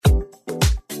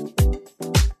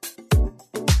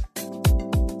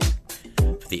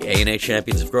the A&A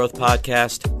Champions of Growth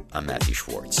podcast. I'm Matthew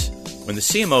Schwartz. When the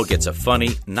CMO gets a funny,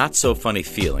 not-so-funny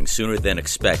feeling sooner than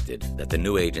expected that the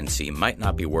new agency might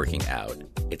not be working out,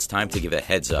 it's time to give a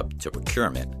heads-up to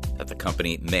procurement that the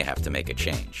company may have to make a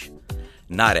change.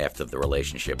 Not after the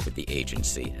relationship with the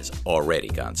agency has already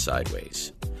gone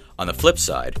sideways. On the flip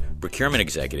side, procurement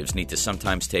executives need to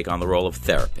sometimes take on the role of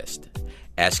therapist,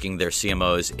 asking their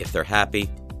CMOs if they're happy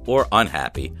or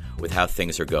unhappy with how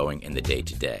things are going in the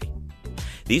day-to-day.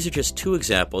 These are just two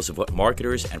examples of what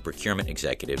marketers and procurement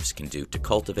executives can do to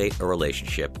cultivate a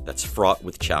relationship that's fraught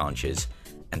with challenges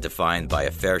and defined by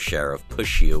a fair share of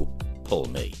push you, pull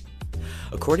me.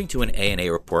 According to an A&A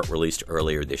report released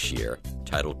earlier this year,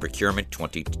 titled Procurement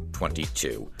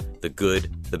 2022, The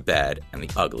Good, the Bad, and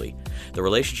the Ugly, the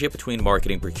relationship between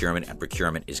marketing, procurement, and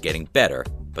procurement is getting better,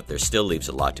 but there still leaves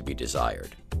a lot to be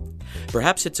desired.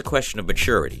 Perhaps it's a question of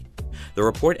maturity. The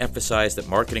report emphasized that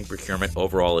marketing procurement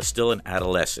overall is still an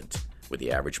adolescent, with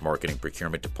the average marketing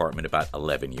procurement department about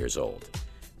 11 years old.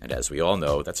 And as we all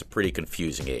know, that's a pretty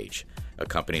confusing age,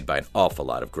 accompanied by an awful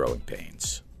lot of growing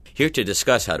pains. Here to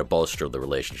discuss how to bolster the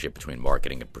relationship between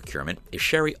marketing and procurement is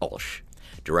Sherry Ulsh,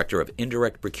 Director of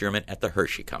Indirect Procurement at the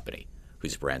Hershey Company,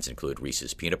 whose brands include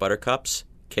Reese's Peanut Butter Cups,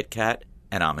 Kit Kat,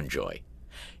 and Almond Joy.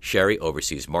 Sherry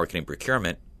oversees marketing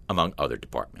procurement, among other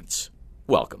departments.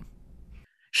 Welcome.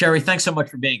 Sherry, thanks so much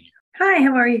for being here. Hi,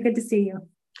 how are you? Good to see you.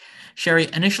 Sherry,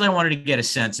 initially I wanted to get a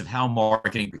sense of how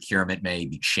marketing procurement may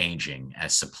be changing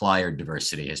as supplier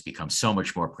diversity has become so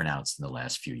much more pronounced in the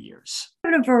last few years.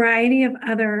 A variety of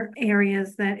other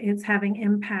areas that it's having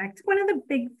impact. One of the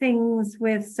big things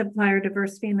with supplier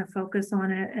diversity and the focus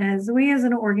on it is we as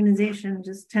an organization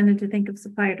just tended to think of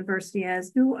supplier diversity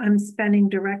as who I'm spending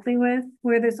directly with,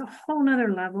 where there's a whole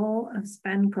nother level of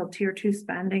spend called tier 2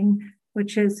 spending,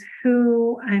 which is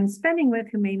who I'm spending with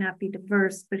who may not be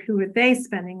diverse, but who are they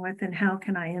spending with and how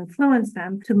can I influence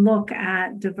them to look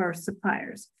at diverse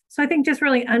suppliers. So I think just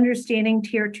really understanding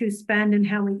tier 2 spend and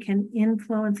how we can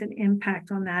influence and impact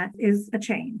on that is a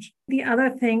change. The other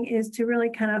thing is to really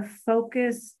kind of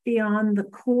focus beyond the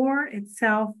core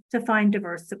itself to find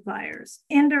diverse suppliers.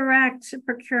 Indirect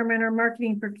procurement or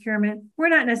marketing procurement, we're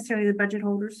not necessarily the budget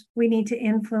holders. We need to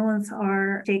influence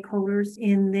our stakeholders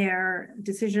in their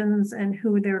decisions and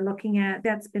who they're looking at.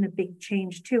 That's been a big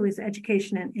change too, is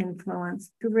education and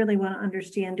influence. To really want to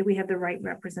understand, do we have the right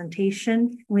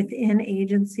representation within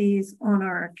agencies on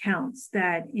our accounts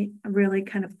that really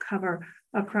kind of cover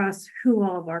across who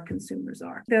all of our consumers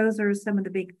are. Those are some of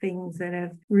the big things that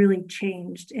have really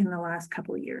changed in the last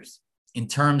couple of years. In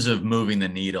terms of moving the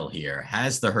needle here,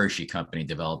 has the Hershey Company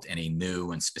developed any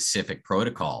new and specific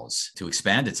protocols to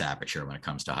expand its aperture when it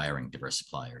comes to hiring diverse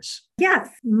suppliers? Yes,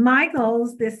 my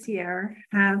goals this year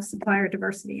have supplier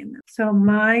diversity in them. So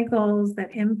my goals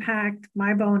that impact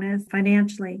my bonus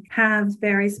financially have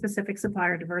very specific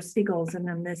supplier diversity goals in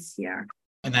them this year.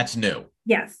 And that's new?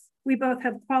 Yes. We both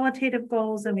have qualitative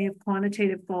goals and we have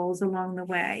quantitative goals along the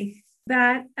way.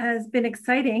 That has been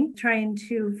exciting, trying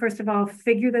to, first of all,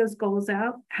 figure those goals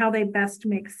out, how they best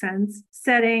make sense,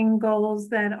 setting goals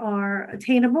that are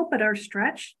attainable but are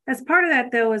stretched. As part of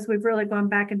that, though, is we've really gone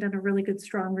back and done a really good,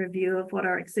 strong review of what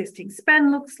our existing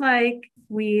spend looks like.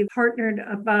 We've partnered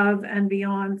above and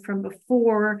beyond from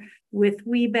before with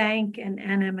WeBank and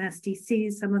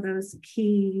NMSDC, some of those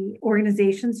key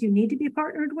organizations you need to be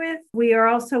partnered with. We are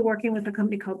also working with a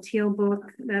company called Tealbook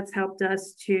that's helped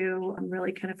us to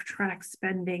really kind of track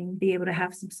spending, be able to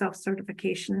have some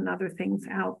self-certification and other things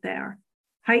out there.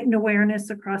 Heightened awareness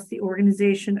across the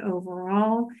organization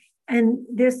overall. And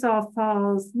this all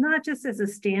falls not just as a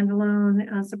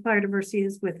standalone, supplier diversity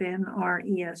is within our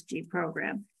ESG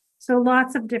program. So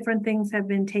lots of different things have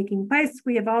been taking place.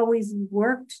 We have always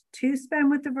worked to spend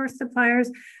with diverse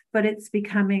suppliers, but it's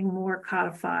becoming more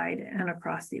codified and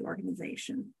across the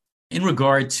organization. In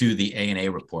regard to the A&A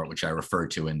report, which I referred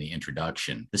to in the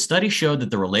introduction, the study showed that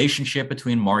the relationship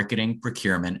between marketing,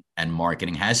 procurement, and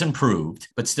marketing has improved,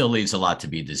 but still leaves a lot to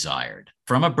be desired.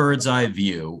 From a bird's eye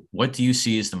view, what do you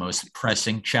see as the most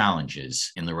pressing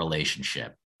challenges in the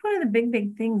relationship? One of the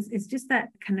big things is just that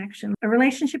connection. A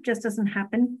relationship just doesn't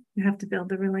happen. You have to build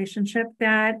the relationship.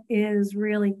 That is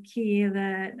really key,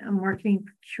 that marketing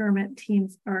procurement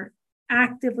teams are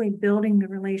actively building the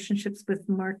relationships with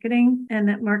marketing, and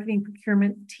that marketing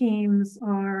procurement teams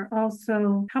are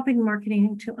also helping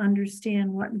marketing to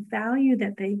understand what value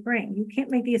that they bring. You can't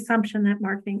make the assumption that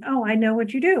marketing, I know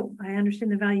what you do. I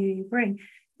understand the value you bring.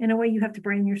 in a way, you have to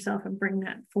brain yourself and bring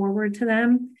that forward to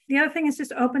them. The other thing is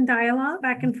just open dialogue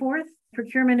back and forth.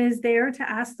 Procurement is there to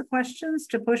ask the questions,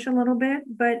 to push a little bit,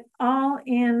 but all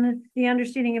in the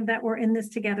understanding of that we're in this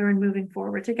together and moving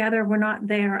forward together. We're not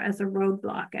there as a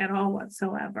roadblock at all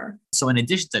whatsoever. So in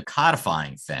addition to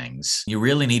codifying things, you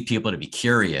really need people to be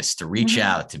curious, to reach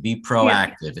out, to be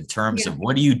proactive in terms of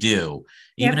what do you do,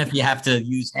 even if you have to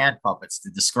use hand puppets to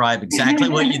describe exactly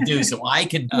what you do so I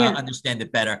can understand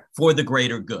it better for the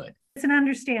greater good. It's an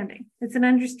understanding. It's an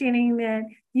understanding that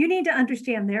you need to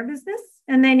understand their business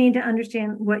and they need to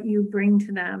understand what you bring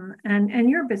to them and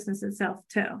your business itself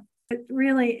too. It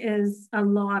really is a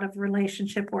lot of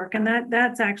relationship work. And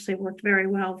that's actually worked very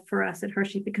well for us at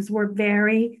Hershey because we're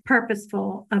very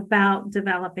purposeful about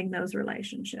developing those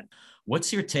relationships.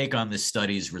 What's your take on the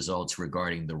study's results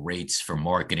regarding the rates for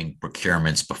marketing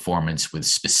procurement's performance with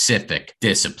specific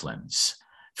disciplines?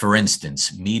 For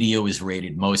instance, media was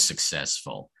rated most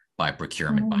successful by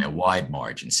procurement by a wide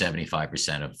margin.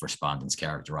 75% of respondents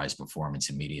characterized performance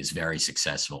in media as very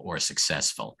successful or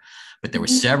successful. But there were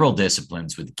several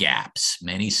disciplines with gaps,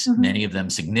 many of them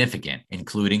significant,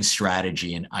 including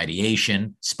strategy and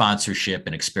ideation, sponsorship,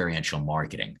 and experiential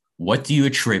marketing. What do you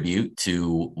attribute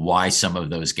to why some of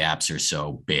those gaps are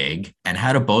so big? And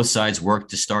how do both sides work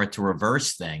to start to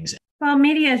reverse things? Well,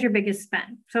 media is your biggest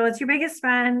spend. So it's your biggest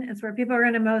spend. It's where people are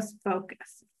going to most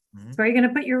focus. So you're going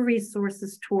to put your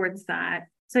resources towards that.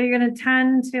 So you're going to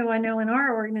tend to, I know in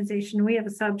our organization, we have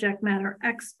a subject matter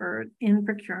expert in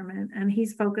procurement, and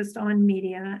he's focused on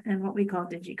media and what we call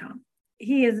digicom.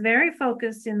 He is very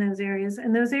focused in those areas.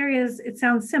 And those areas, it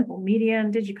sounds simple, media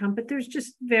and digicom, but there's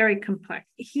just very complex.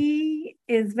 He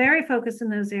is very focused in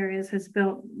those areas, has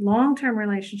built long-term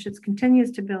relationships,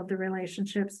 continues to build the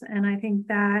relationships. And I think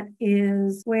that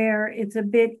is where it's a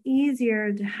bit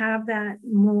easier to have that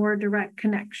more direct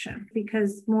connection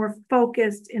because more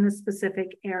focused in a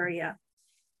specific area.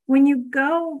 When you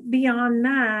go beyond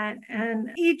that,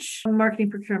 and each marketing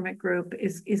procurement group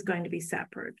is going to be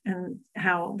separate and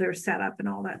how they're set up and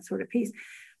all that sort of piece.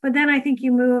 But then I think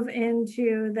you move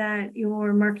into that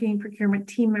your marketing procurement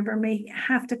team member may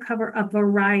have to cover a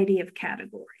variety of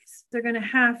categories. They're going to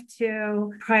have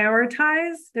to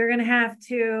prioritize. They're going to have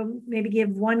to maybe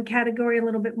give one category a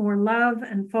little bit more love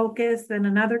and focus than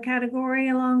another category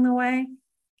along the way.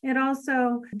 It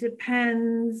also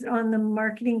depends on the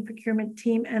marketing procurement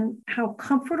team and how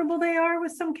comfortable they are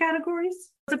with some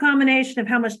categories. It's a combination of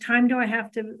how much time do I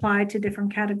have to apply to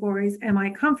different categories? Am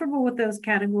I comfortable with those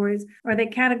categories? Are they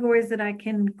categories that I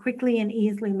can quickly and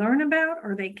easily learn about?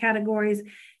 Are they categories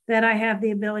that I have the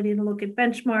ability to look at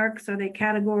benchmarks? Are they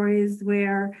categories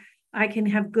where I can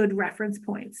have good reference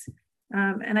points?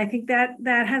 And I think that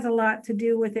has a lot to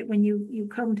do with it when you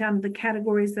come down to the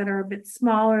categories that are a bit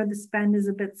smaller, the spend is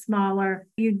a bit smaller.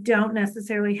 You don't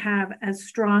necessarily have as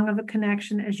strong of a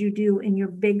connection as you do in your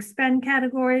big spend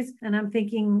categories. And I'm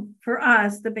thinking for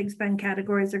us, the big spend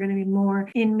categories are going to be more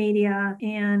in media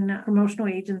and promotional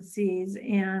agencies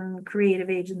and creative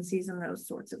agencies and those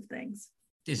sorts of things.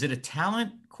 Is it a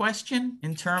talent question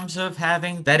in terms of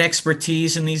having that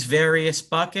expertise in these various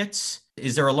buckets?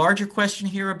 Is there a larger question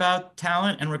here about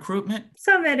talent and recruitment?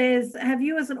 Some of it is, have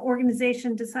you as an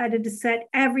organization decided to set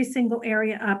every single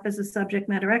area up as a subject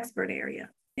matter expert area?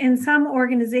 In some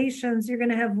organizations, you're going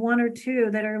to have one or two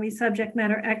that are going to be subject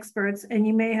matter experts, and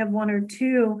you may have one or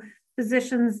two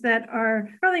positions that are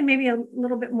probably maybe a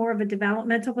little bit more of a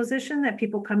developmental position that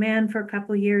people come in for a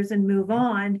couple of years and move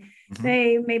on.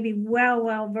 They may be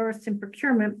well versed in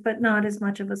procurement, but not as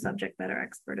much of a subject matter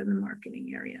expert in the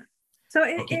marketing area. So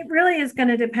it really is going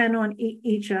to depend on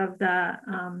each of the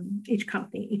each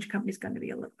company. Each company is going to be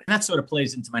a little bit. And that sort of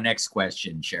plays into my next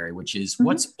question, Sherry, which is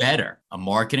what's better, a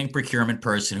marketing procurement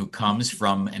person who comes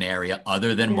from an area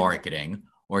other than marketing,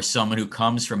 or someone who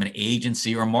comes from an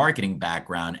agency or marketing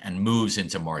background and moves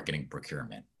into marketing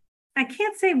procurement? I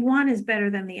can't say one is better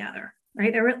than the other,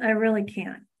 right? I really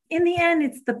can't. In the end,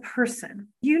 it's the person.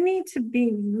 You need to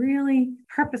be really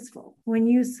purposeful when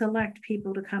you select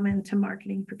people to come into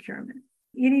marketing procurement.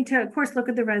 You need to, of course, look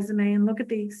at the resume and look at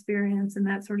the experience and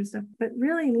that sort of stuff, but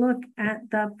really look at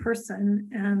the person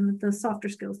and the softer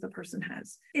skills the person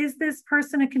has. Is this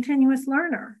person a continuous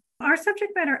learner? Our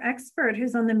subject matter expert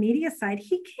who's on the media side,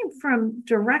 he came from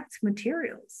direct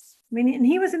materials. I mean, and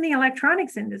he was in the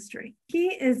electronics industry. He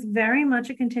is very much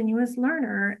a continuous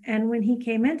learner. And when he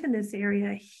came into this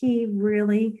area, he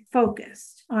really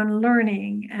focused on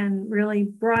learning and really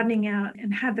broadening out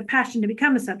and had the passion to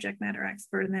become a subject matter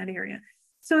expert in that area.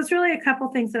 So it's really a couple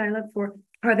things that I look for.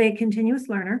 Are they a continuous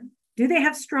learner? Do they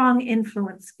have strong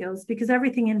influence skills? Because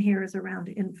everything in here is around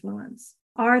influence.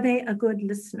 Are they a good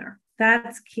listener?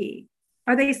 That's key.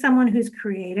 Are they someone who's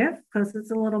creative? Because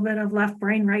it's a little bit of left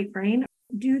brain, right brain.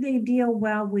 Do they deal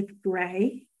well with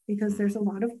gray? Because there's a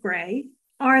lot of gray.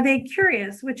 Are they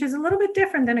curious, which is a little bit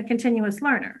different than a continuous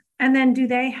learner? And then do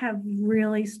they have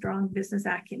really strong business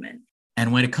acumen?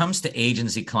 And when it comes to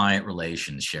agency-client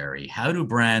relations, Sherry, how do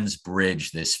brands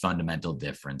bridge this fundamental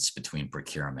difference between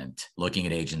procurement, looking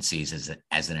at agencies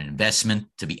as an investment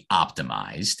to be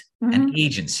optimized, and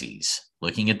agencies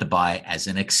looking at the buy as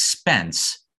an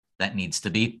expense that needs to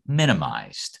be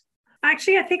minimized?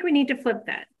 Actually, I think we need to flip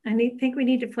that. think we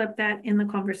need to flip that in the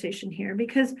conversation here,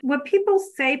 because what people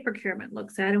say procurement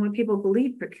looks at and what people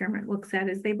believe procurement looks at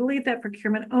is they believe that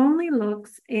procurement only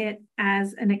looks at it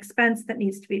as an expense that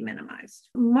needs to be minimized.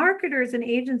 Marketers and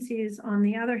agencies, on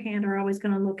the other hand, are always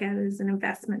going to look at it as an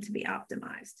investment to be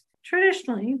optimized.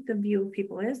 Traditionally, the view of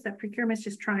people is that procurement is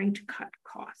just trying to cut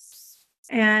costs.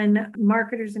 And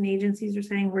marketers and agencies are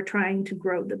saying we're trying to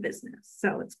grow the business.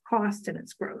 So it's cost and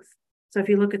it's growth. So if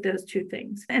you look at those two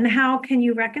things, and how can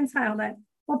you reconcile that?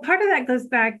 Well, part of that goes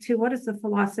back to what is the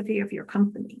philosophy of your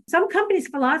company? Some companies'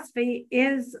 philosophy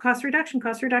is cost reduction,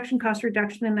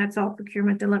 and that's all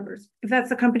procurement delivers. If that's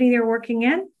the company you're working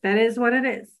in, that is what it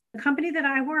is. The company that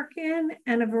I work in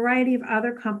and a variety of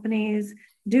other companies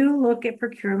do look at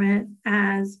procurement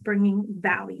as bringing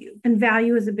value. And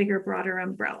value is a bigger, broader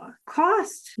umbrella.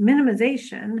 Cost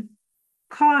minimization,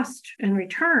 cost and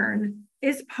return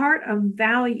is part of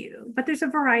value, but there's a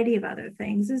variety of other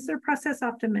things. Is there process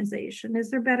optimization?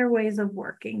 Is there better ways of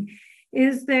working?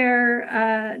 Is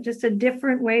there just a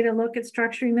different way to look at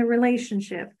structuring the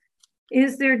relationship?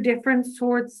 Is there different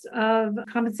sorts of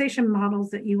compensation models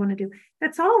that you want to do?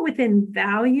 That's all within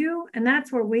value, and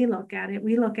that's where we look at it.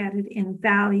 We look at it in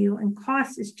value, and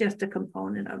cost is just a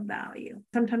component of value.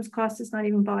 Sometimes cost is not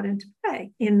even bought into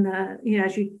play in the,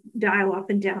 as you dial up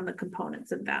and down the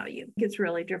components of value. It's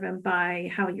really driven by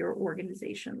how your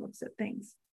organization looks at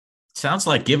things. Sounds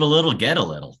like give a little, get a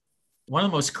little. One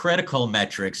of the most critical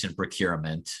metrics in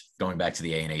procurement, going back to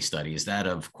the A&A study, is that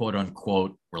of quote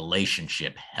unquote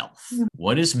relationship health. Mm-hmm.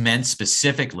 What is meant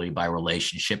specifically by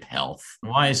relationship health?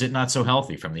 Why is it not so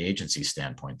healthy from the agency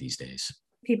standpoint these days?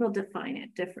 People define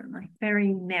it differently. Very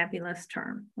nebulous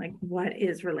term, like what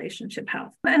is relationship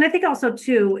health? And I think also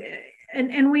too,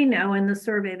 and we know in the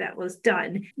survey that was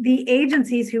done, the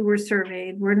agencies who were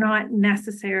surveyed were not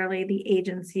necessarily the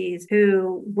agencies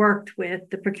who worked with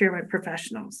the procurement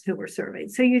professionals who were surveyed.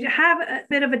 So you have a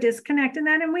bit of a disconnect in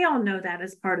that. And we all know that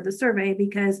as part of the survey,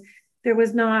 because there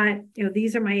was not,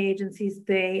 these are my agencies,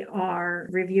 they are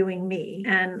reviewing me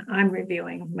and I'm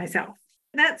reviewing myself.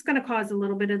 That's going to cause a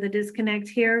little bit of the disconnect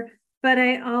here. But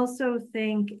I also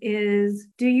think do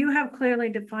you have clearly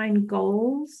defined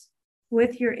goals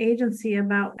with your agency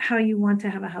about how you want to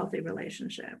have a healthy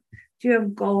relationship? Do you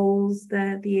have goals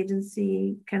that the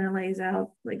agency kind of lays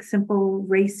out, like simple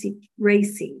racy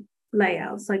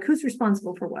layouts, like who's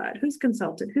responsible for what, who's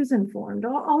consulted, who's informed,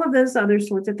 all of those other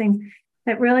sorts of things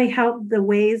that really help the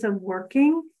ways of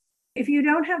working? If you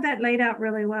don't have that laid out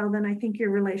really well, then I think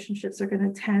your relationships are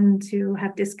going to tend to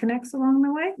have disconnects along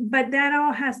the way. But that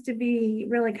all has to be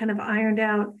really kind of ironed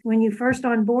out when you first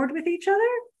on board with each other.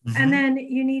 Mm-hmm. And then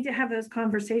you need to have those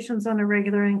conversations on a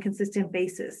regular and consistent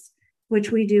basis,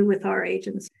 which we do with our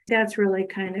agents. That's really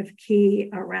kind of key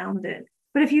around it.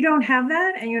 But if you don't have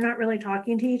that and you're not really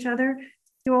talking to each other,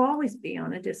 you'll always be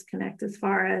on a disconnect as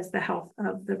far as the health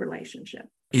of the relationship.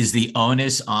 Is the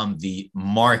onus on the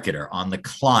marketer, on the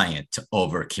client, to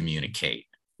over communicate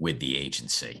with the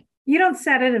agency? You don't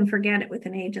set it and forget it with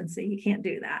an agency. You can't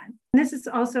do that. And this is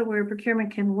also where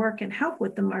procurement can work and help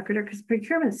with the marketer, because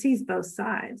procurement sees both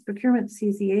sides. Procurement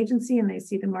sees the agency and they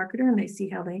see the marketer and they see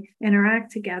how they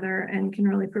interact together and can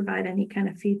really provide any kind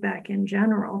of feedback in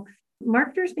general.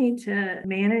 Marketers need to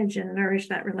manage and nourish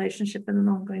that relationship on an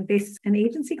ongoing basis. An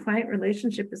agency-client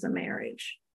relationship is a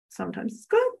marriage. Sometimes it's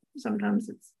good, sometimes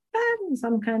it's bad, and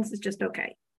sometimes it's just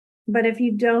okay. But if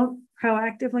you don't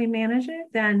proactively manage it,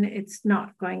 then it's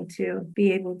not going to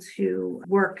be able to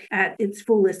work at its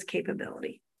fullest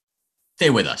capability. Stay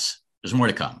with us. There's more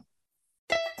to come.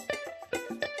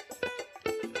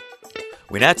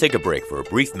 We now take a break for a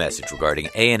brief message regarding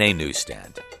A&A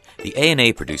Newsstand. The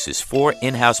A&A produces 4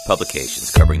 in-house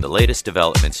publications covering the latest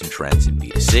developments and trends in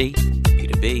B2C,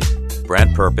 B2B,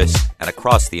 brand purpose, and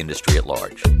across the industry at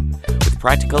large. With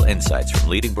practical insights from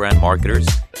leading brand marketers,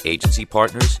 agency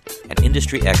partners, and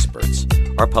industry experts,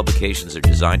 our publications are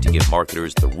designed to give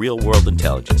marketers the real-world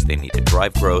intelligence they need to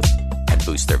drive growth and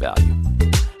boost their value.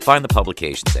 Find the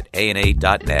publications at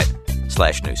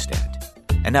ana.net/newsstand.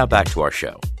 And now back to our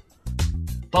show.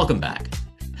 Welcome back.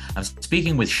 I'm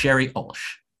speaking with Sherry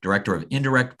Ulsh, Director of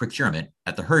Indirect Procurement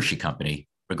at the Hershey Company,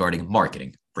 regarding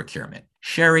marketing procurement.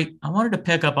 Sherry, I wanted to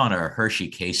pick up on a Hershey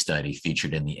case study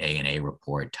featured in the A&A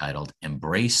report titled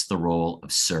Embrace the Role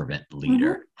of Servant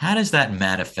Leader. How does that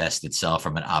manifest itself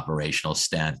from an operational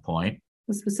standpoint?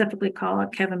 We'll specifically call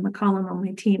out Kevin McCollum on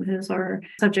my team, who's our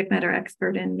subject matter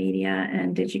expert in media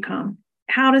and Digicom.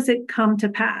 How does it come to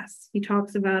pass? He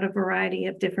talks about a variety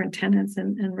of different tenets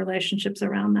and relationships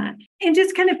around that. And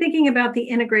just kind of thinking about the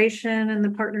integration and the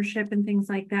partnership and things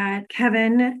like that,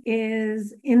 Kevin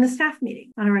is in the staff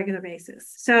meeting on a regular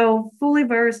basis. So fully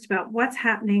versed about what's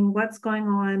happening, what's going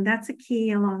on. That's a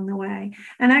key along the way.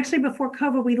 And actually before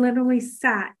COVID, we literally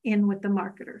sat in with the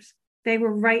marketers. They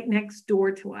were right next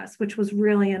door to us, which was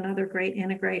really another great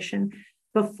integration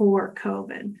before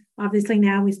COVID. Obviously,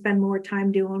 now we spend more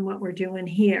time doing what we're doing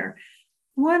here.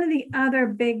 One of the other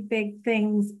big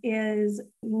things is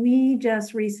we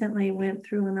just recently went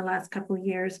through in the last couple of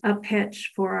years a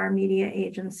pitch for our media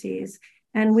agencies.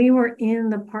 And we were in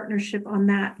the partnership on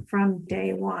that from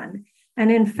day one.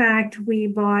 And in fact, we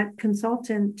bought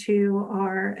consultant to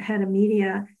our head of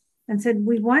media and said,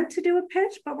 we want to do a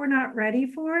pitch, but we're not ready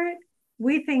for it.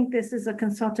 We think this is a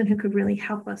consultant who could really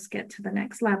help us get to the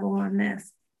next level on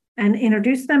this, and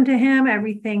introduce them to him.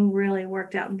 Everything really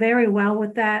worked out very well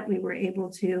with that. We were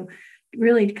able to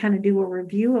really kind of do a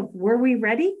review of, were we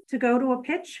ready to go to a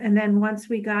pitch? And then once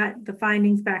we got the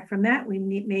findings back from that, we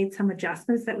made some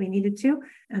adjustments that we needed to.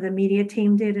 And the media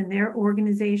team did in their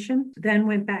organization, then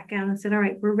went back out and said, all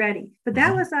right, we're ready. But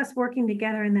that was us working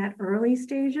together in that early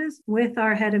stages with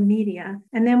our head of media.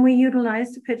 And then we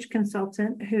utilized a pitch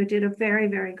consultant who did a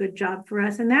very good job for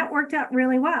us. And that worked out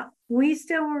really well. We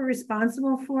still were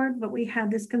responsible for it, but we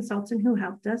had this consultant who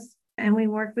helped us. And we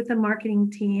worked with the marketing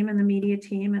team and the media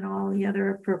team and all the other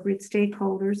appropriate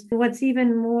stakeholders. What's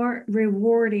even more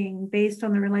rewarding based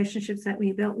on the relationships that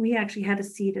we built, we actually had a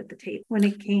seat at the table when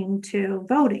it came to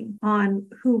voting on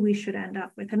who we should end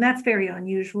up with. And that's very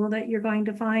unusual that you're going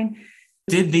to find.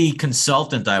 Did the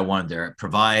consultant, I wonder,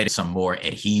 provide some more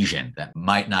adhesion that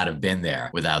might not have been there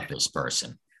without this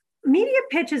person? Media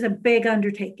pitch is a big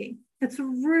undertaking. It's a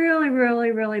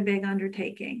really big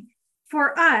undertaking.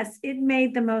 For us, it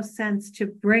made the most sense to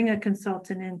bring a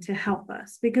consultant in to help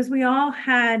us because we all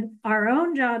had our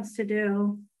own jobs to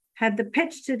do, had the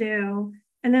pitch to do,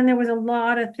 and then there was a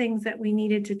lot of things that we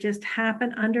needed to just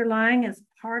happen underlying as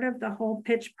part of the whole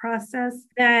pitch process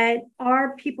that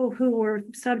our people who were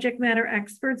subject matter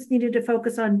experts needed to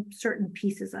focus on certain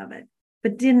pieces of it,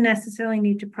 but didn't necessarily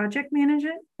need to project manage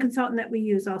it. The consultant that we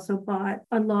use also bought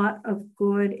a lot of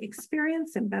good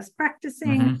experience and best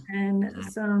practicing and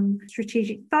some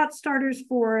strategic thought starters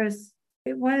for us.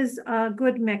 It was a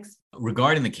good mix.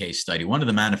 Regarding the case study, one of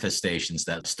the manifestations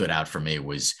that stood out for me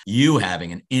was you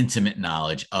having an intimate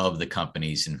knowledge of the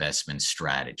company's investment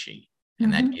strategy.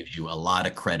 And that gives you a lot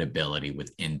of credibility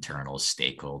with internal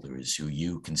stakeholders who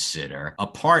you consider a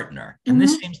partner. And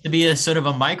this seems to be a sort of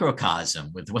a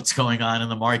microcosm with what's going on in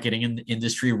the marketing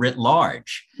industry writ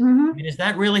large. I mean, is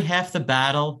that really half the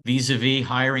battle vis-a-vis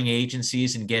hiring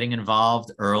agencies and getting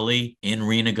involved early in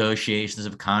renegotiations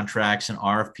of contracts and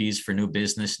RFPs for new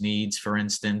business needs, for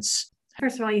instance?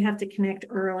 First of all, you have to connect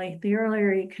early. The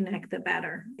earlier you connect, the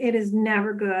better. It is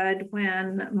never good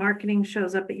when marketing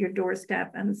shows up at your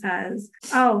doorstep and says,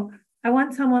 oh, I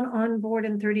want someone on board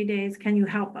in 30 days. Can you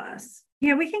help us?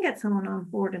 Yeah, we can get someone on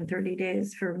board in 30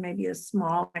 days for maybe a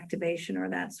small activation or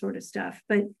that sort of stuff.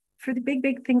 But for the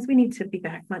big things, we need to be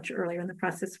back much earlier in the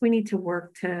process. We need to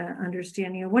work to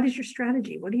understand, what is your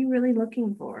strategy? What are you really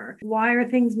looking for? Why are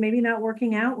things maybe not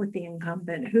working out with the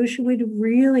incumbent? Who should we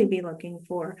really be looking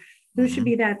for? Who should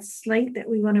be that slate that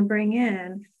we want to bring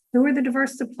in? Who are the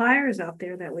diverse suppliers out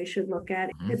there that we should look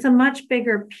at? It's a much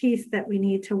bigger piece that we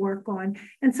need to work on.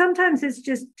 And sometimes it's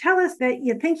just tell us that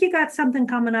you think you got something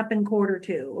coming up in quarter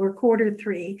 2 or quarter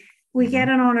 3. We get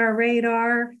it on our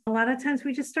radar. A lot of times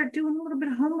we just start doing a little bit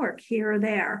of homework here or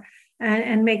there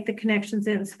and make the connections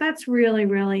in. So that's really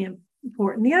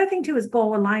important. The other thing too is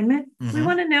goal alignment. We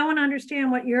want to know and understand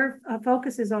what your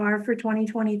focuses are for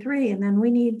 2023. And then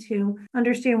we need to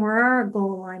understand where our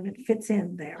goal alignment fits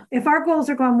in there. If our goals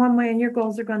are going one way and your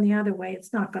goals are going the other way,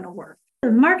 it's not going to work.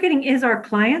 Marketing is our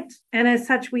client. And as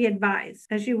such, we advise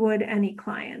as you would any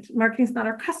client. Marketing is not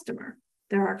our customer.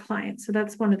 They're our clients. So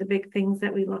that's one of the big things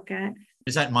that we look at.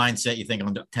 Is that mindset you think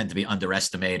tend to be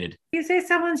underestimated? If you say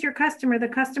someone's your customer, the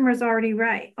customer's already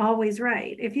right, always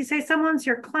right. If you say someone's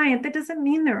your client, that doesn't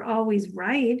mean they're always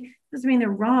right. It doesn't mean they're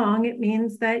wrong. It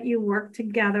means that you work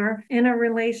together in a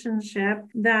relationship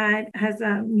that has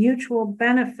a mutual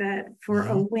benefit for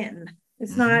a win.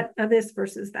 It's not a this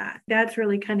versus that. That's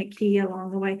really kind of key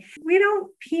along the way. We don't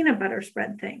peanut butter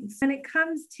spread things. When it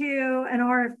comes to an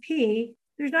RFP,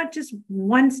 there's not just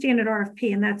one standard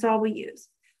RFP and that's all we use.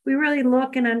 We really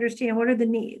look and understand what are the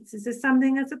needs. Is this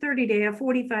something that's a 30-day, a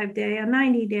 45-day, a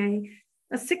 90-day,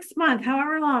 a 6-month,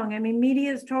 however long? I mean,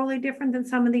 media is totally different than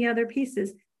some of the other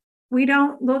pieces. We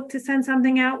don't look to send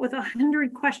something out with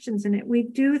 100 questions in it. We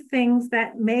do things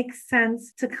that make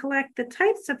sense to collect the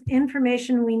types of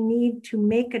information we need to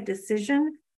make a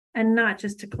decision and not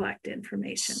just to collect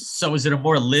information. So is it a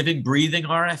more living, breathing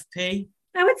RFP?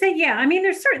 I would say, yeah. I mean,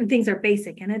 there's certain things are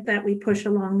basic in it that we push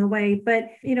along the way, but,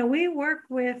 we work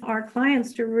with our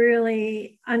clients to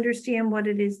really understand what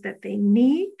it is that they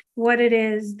need, what it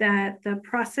is that the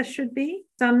process should be.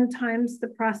 Sometimes the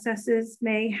processes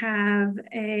may have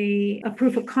a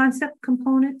proof of concept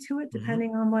component to it,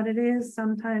 depending on what it is.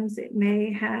 Sometimes it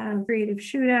may have creative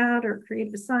shootout or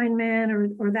creative assignment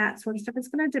or that sort of stuff. It's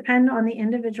going to depend on the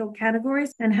individual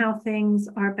categories and how things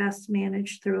are best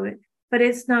managed through it. But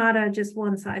it's not just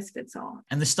one size fits all.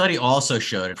 And the study also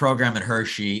showed a program at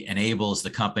Hershey enables the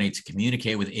company to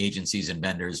communicate with agencies and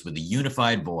vendors with a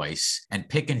unified voice and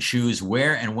pick and choose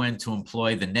where and when to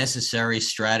employ the necessary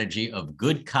strategy of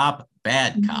good cop,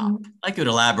 bad cop. I'd like you to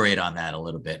elaborate on that a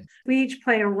little bit. We each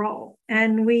play a role,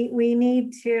 and we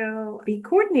need to be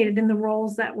coordinated in the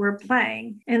roles that we're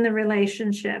playing in the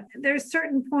relationship. There's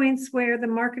certain points where the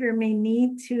marketer may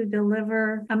need to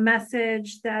deliver a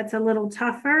message that's a little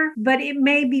tougher, but it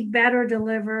may be better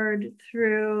delivered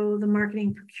through the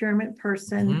marketing procurement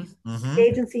person. The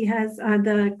agency has,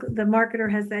 the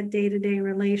marketer has that day-to-day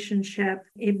relationship.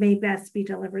 It may best be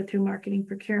delivered through marketing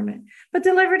procurement, but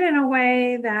delivered in a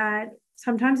way that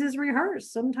sometimes is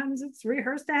rehearsed. Sometimes it's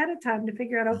rehearsed ahead of time to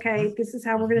figure out, okay, this is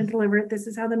how we're going to deliver it. This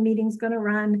is how the meeting's going to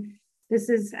run. This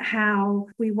is how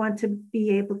we want to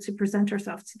be able to present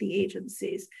ourselves to the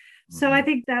agencies. So I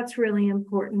think that's really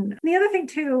important. The other thing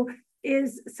too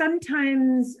is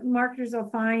sometimes marketers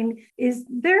will find is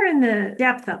they're in the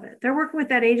depth of it. They're working with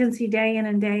that agency day in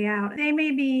and day out. They may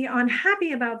be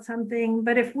unhappy about something,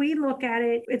 but if we look at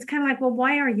it, it's kind of like, well,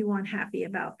 why are you unhappy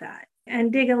about that?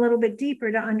 And dig a little bit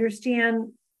deeper to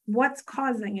understand what's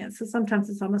causing it. So sometimes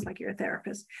it's almost like you're a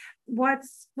therapist.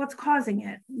 What's causing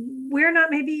it? We're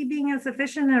not maybe being as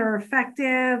efficient or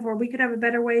effective, or we could have a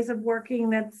better ways of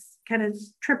working that's kind of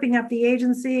tripping up the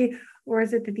agency. Or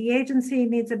is it that the agency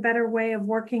needs a better way of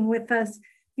working with us?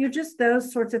 Just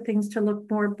those sorts of things to look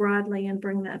more broadly and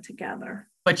bring that together.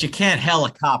 But you can't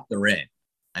helicopter in.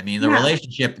 I mean, the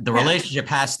relationship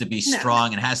has to be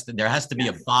strong, and there has to be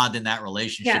a bond in that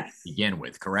relationship to begin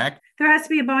with, correct? There has to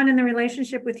be a bond in the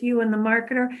relationship with you and the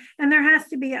marketer, and there has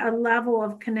to be a level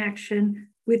of connection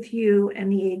with you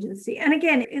and the agency. And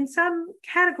again, in some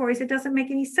categories, it doesn't make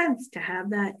any sense to have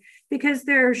that because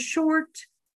they're short,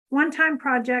 one-time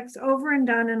projects over and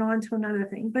done and on to another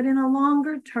thing. But in a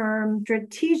longer term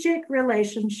strategic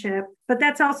relationship, but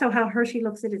that's also how Hershey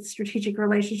looks at its strategic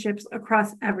relationships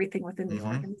across everything within the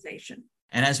organization.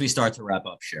 And as we start to wrap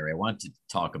up, Sherry, I want to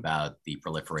talk about the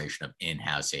proliferation of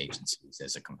in-house agencies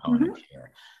as a component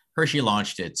here. Hershey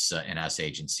launched its in-house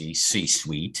agency,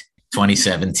 C-Suite,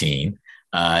 2017.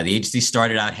 The agency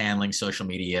started out handling social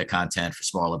media content for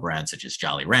smaller brands such as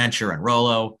Jolly Rancher and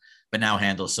Rolo, but now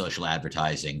handles social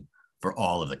advertising for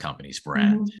all of the company's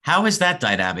brands. How has that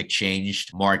dynamic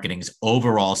changed marketing's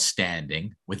overall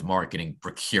standing with marketing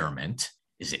procurement?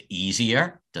 Is it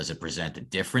easier? Does it present a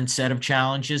different set of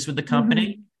challenges with the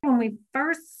company? When we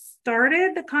first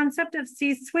started the concept of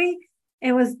C-Suite,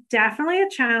 it was definitely a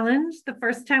challenge. The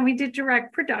first time we did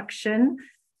direct production,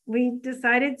 we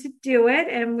decided to do it,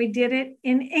 and we did it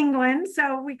in England,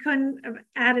 so we couldn't have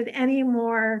added any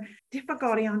more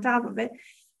difficulty on top of it.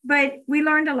 But we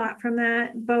learned a lot from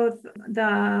that, both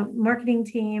the marketing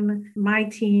team, my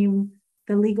team,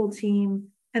 the legal team,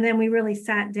 and then we really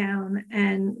sat down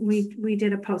and we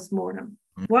did a postmortem.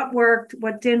 What worked?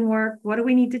 What didn't work? What do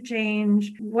we need to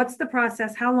change? What's the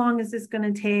process? How long is this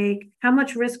going to take? How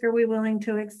much risk are we willing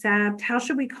to accept? How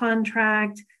should we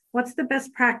contract? What's the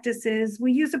best practices?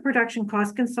 We use a production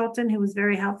cost consultant who was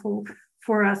very helpful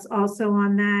for us also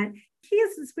on that. Key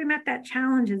is we met that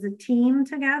challenge as a team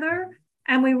together.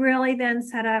 And we really then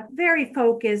set up very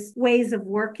focused ways of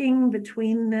working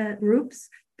between the groups,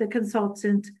 the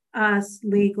consultant, us,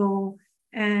 legal,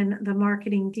 and the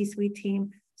marketing C-Suite team.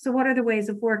 So what are the ways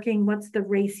of working? What's the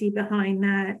RACI behind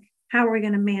that? How are we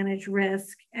going to manage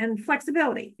risk and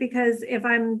flexibility? Because if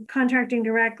I'm contracting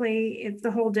directly, it's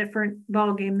a whole different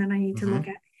ballgame that I need to look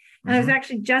at. And I was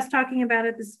actually just talking about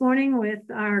it this morning with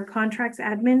our contracts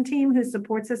admin team who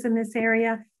supports us in this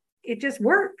area. It just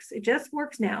works. It just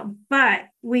works now. But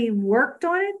we worked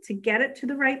on it to get it to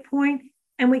the right point,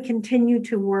 and we continue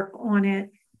to work on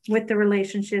it with the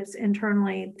relationships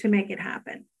internally to make it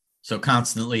happen. So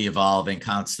constantly evolving,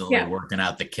 constantly Yeah. working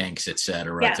out the kinks, et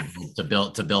cetera, Yes.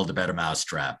 to build a better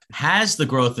mousetrap. Has the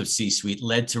growth of C-suite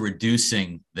led to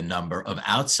reducing the number of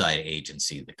outside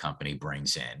agency the company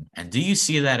brings in? And do you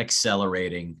see that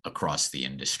accelerating across the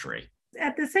industry?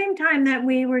 At the same time that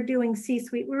we were doing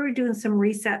C-suite, we were doing some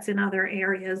resets in other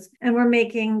areas, and we're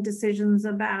making decisions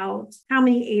about how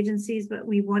many agencies that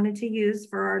we wanted to use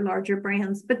for our larger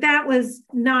brands. But that was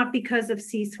not because of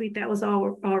C-suite. That was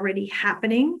all already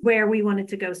happening where we wanted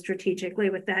to go strategically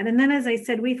with that. And then, as I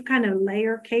said, we've kind of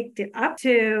layer caked it up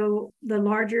to the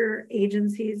larger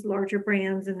agencies, larger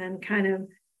brands, and then kind of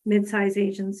mid-size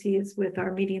agencies with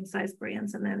our medium-sized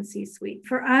brands, and then C-suite.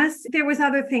 For us, there was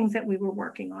other things that we were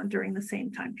working on during the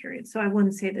same time period. So I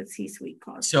wouldn't say that C-suite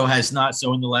caused. So in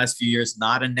the last few years,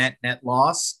 not a net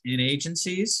loss in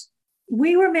agencies?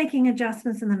 We were making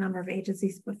adjustments in the number of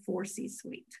agencies before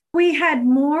C-suite. We had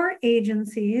more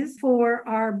agencies for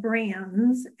our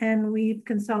brands, and we've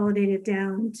consolidated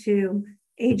down to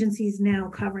agencies now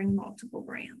covering multiple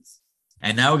brands.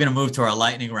 And now we're going to move to our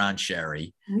lightning round,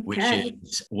 Sherry, which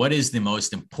is, what is the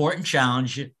most important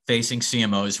challenge facing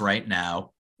CMOs right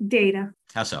now? Data.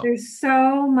 How so? There's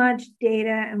so much data,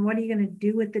 and what are you going to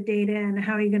do with the data, and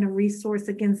how are you going to resource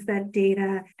against that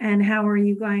data, and how are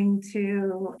you going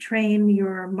to train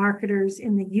your marketers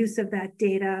in the use of that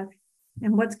data,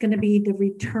 and what's going to be the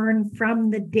return from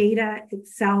the data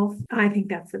itself? I think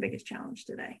that's the biggest challenge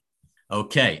today.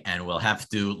 Okay, and we'll have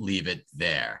to leave it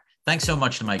there. Thanks so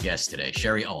much to my guest today,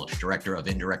 Sherry Ulsh, Director of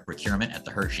Indirect Procurement at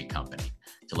the Hershey Company.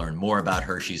 To learn more about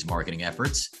Hershey's marketing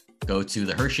efforts, go to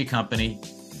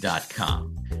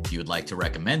thehersheycompany.com. If you would like to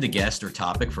recommend a guest or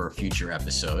topic for a future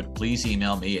episode, please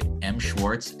email me at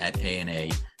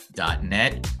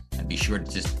mschwartz@ana.net, and be sure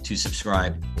to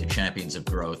subscribe to Champions of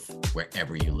Growth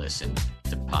wherever you listen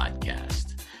to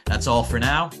podcasts. That's all for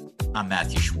now. I'm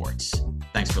Matthew Schwartz.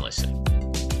 Thanks for listening.